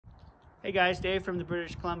Hey guys, Dave from the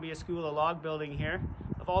British Columbia School of Log Building here.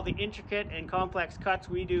 Of all the intricate and complex cuts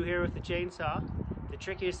we do here with the chainsaw, the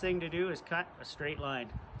trickiest thing to do is cut a straight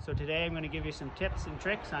line. So today I'm going to give you some tips and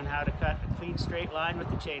tricks on how to cut a clean straight line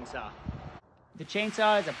with the chainsaw. The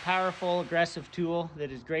chainsaw is a powerful, aggressive tool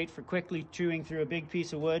that is great for quickly chewing through a big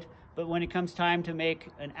piece of wood, but when it comes time to make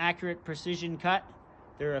an accurate precision cut,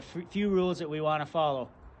 there are a few rules that we want to follow.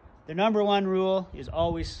 The number one rule is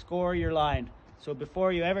always score your line. So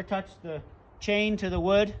before you ever touch the chain to the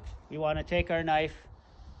wood, we want to take our knife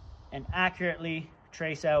and accurately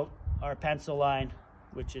trace out our pencil line,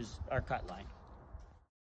 which is our cut line.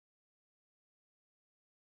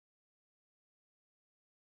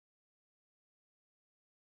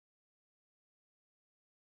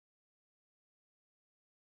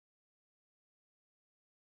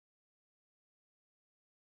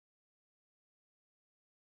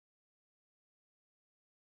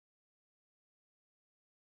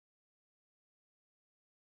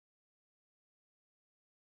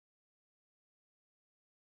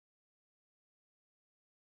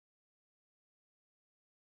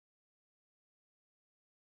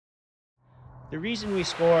 The reason we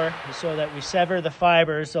score is so that we sever the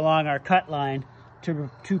fibers along our cut line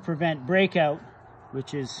to prevent breakout,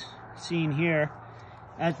 which is seen here.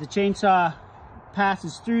 As the chainsaw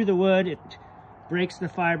passes through the wood, it breaks the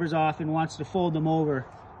fibers off and wants to fold them over.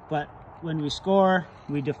 But when we score,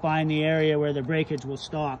 we define the area where the breakage will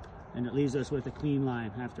stop, and it leaves us with a clean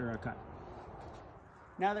line after our cut.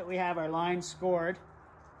 Now that we have our line scored,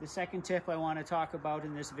 the second tip I want to talk about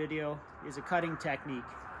in this video is a cutting technique.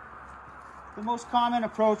 The most common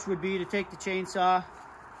approach would be to take the chainsaw,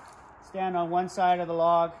 stand on one side of the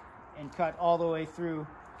log, and cut all the way through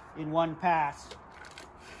in one pass,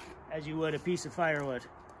 as you would a piece of firewood.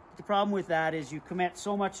 The problem with that is you commit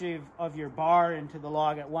so much of your bar into the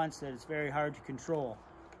log at once that it's very hard to control.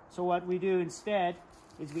 So what we do instead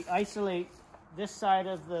is we isolate this side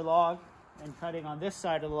of the log and cutting on this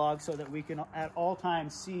side of the log so that we can at all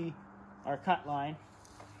times see our cut line.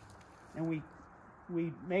 And we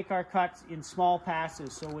make our cuts in small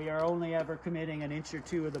passes, so we are only ever committing an inch or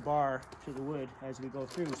two of the bar to the wood as we go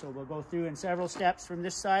through. So we'll go through in several steps from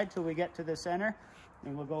this side till we get to the center,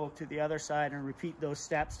 and we'll go to the other side and repeat those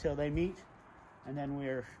steps till they meet, and then we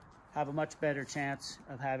have a much better chance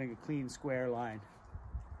of having a clean square line.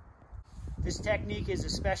 This technique is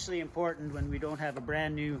especially important when we don't have a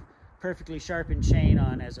brand new perfectly sharpened chain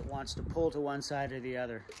on, as it wants to pull to one side or the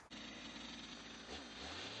other.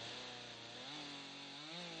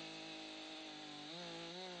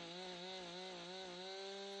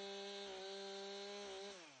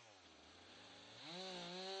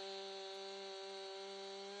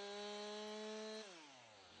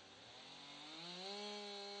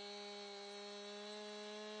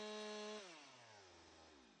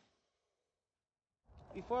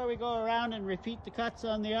 Before we go around and repeat the cuts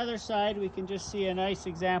on the other side, we can just see a nice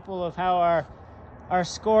example of how our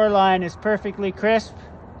score line is perfectly crisp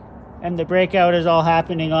and the breakout is all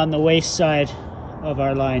happening on the waist side of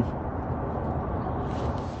our line.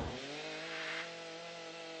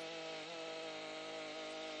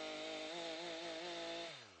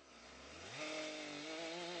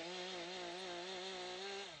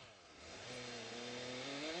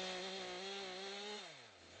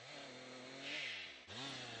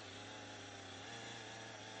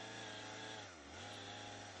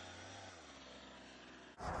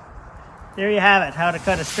 There you have it, how to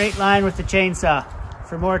cut a straight line with the chainsaw.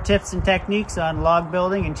 For more tips and techniques on log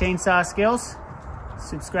building and chainsaw skills,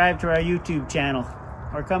 subscribe to our YouTube channel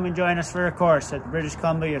or come and join us for a course at the British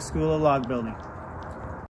Columbia School of Log Building.